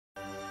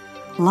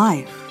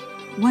Life.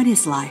 What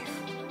is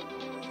life?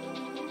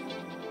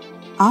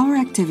 Our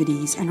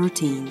activities and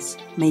routines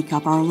make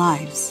up our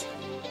lives,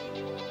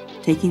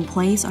 taking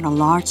place on a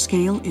large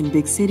scale in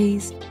big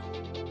cities,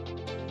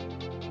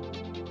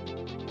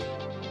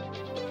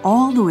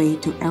 all the way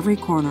to every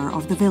corner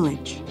of the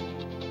village.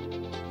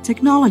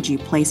 Technology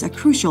plays a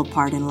crucial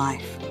part in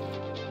life,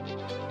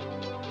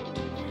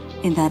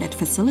 in that it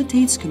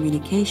facilitates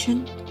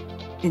communication,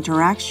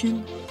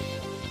 interaction,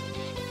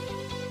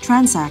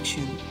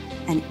 transaction,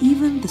 and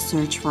even the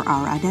search for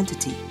our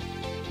identity.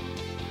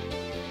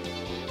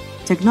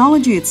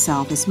 Technology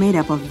itself is made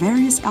up of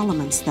various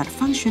elements that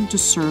function to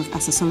serve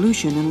as a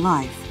solution in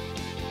life.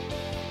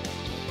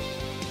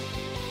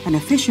 An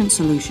efficient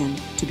solution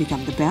to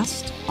become the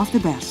best of the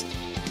best.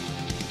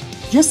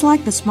 Just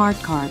like the smart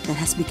card that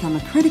has become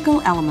a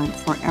critical element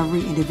for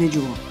every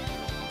individual.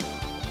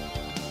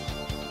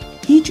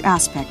 Each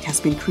aspect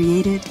has been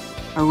created,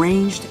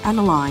 arranged, and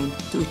aligned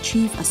to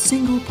achieve a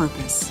single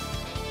purpose: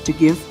 to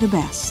give the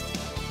best.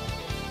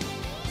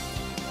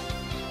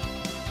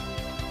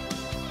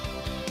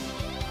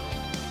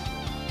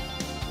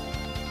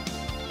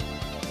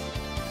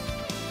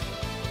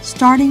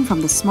 Starting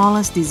from the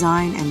smallest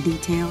design and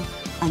detail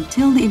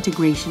until the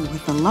integration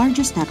with the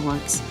largest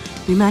networks,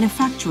 we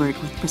manufacture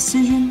it with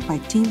precision by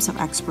teams of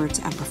experts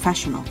and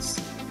professionals.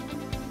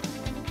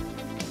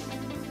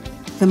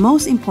 The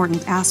most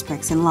important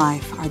aspects in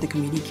life are the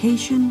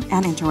communication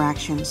and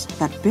interactions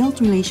that build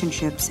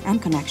relationships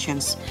and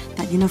connections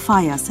that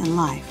unify us in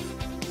life.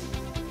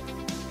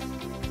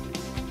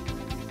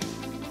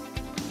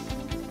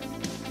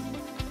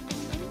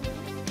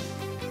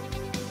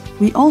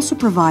 We also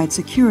provide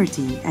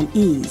security and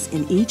ease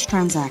in each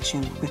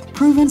transaction with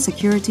proven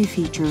security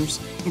features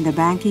in the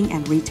banking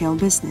and retail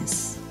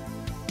business.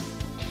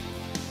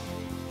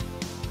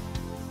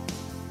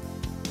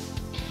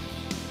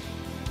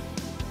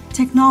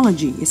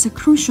 Technology is a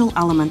crucial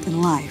element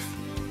in life,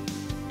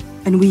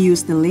 and we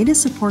use the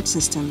latest support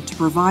system to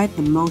provide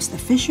the most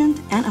efficient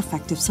and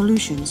effective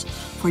solutions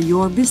for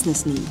your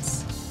business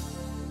needs.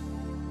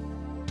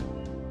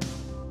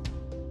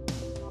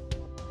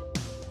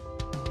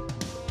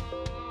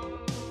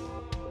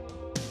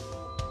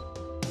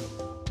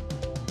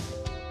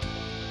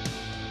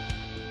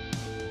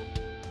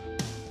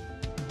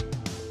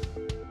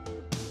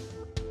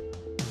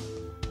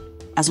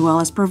 As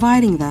well as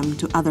providing them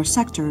to other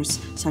sectors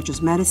such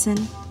as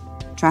medicine,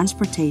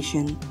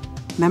 transportation,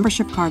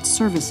 membership card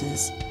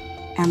services,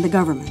 and the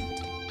government.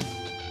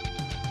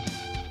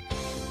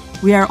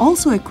 We are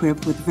also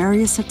equipped with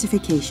various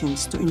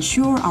certifications to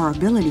ensure our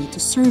ability to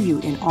serve you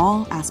in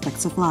all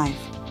aspects of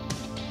life.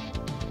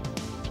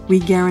 We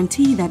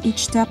guarantee that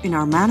each step in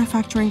our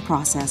manufacturing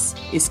process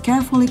is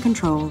carefully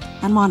controlled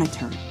and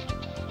monitored.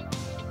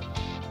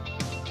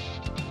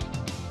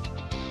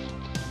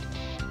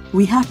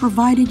 We have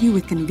provided you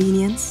with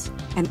convenience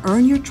and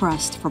earned your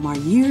trust from our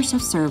years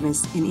of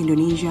service in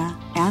Indonesia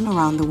and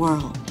around the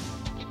world.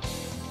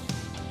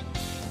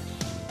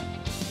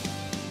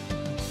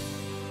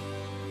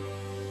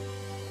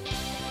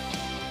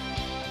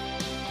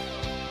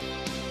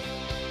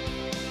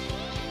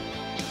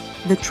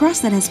 The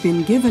trust that has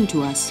been given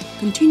to us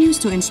continues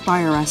to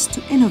inspire us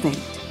to innovate,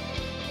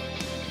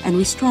 and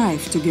we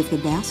strive to give the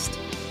best,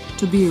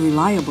 to be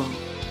reliable,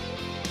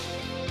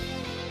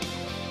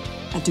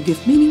 and to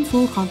give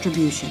meaningful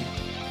contribution,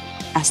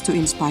 as to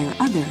inspire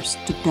others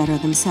to better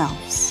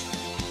themselves.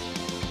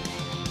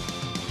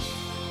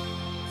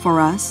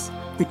 For us,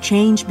 the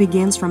change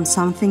begins from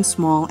something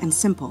small and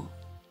simple,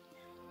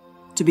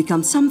 to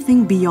become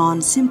something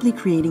beyond simply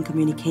creating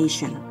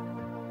communication,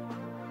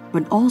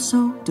 but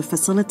also to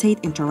facilitate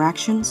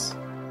interactions,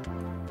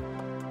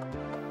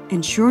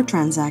 ensure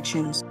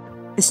transactions,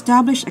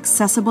 establish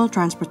accessible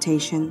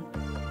transportation,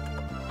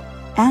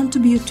 and to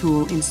be a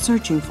tool in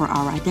searching for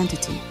our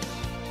identity.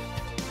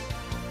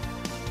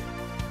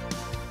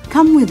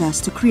 Come with us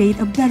to create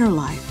a better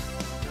life,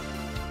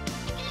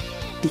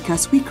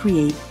 because we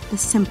create the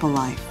simple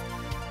life.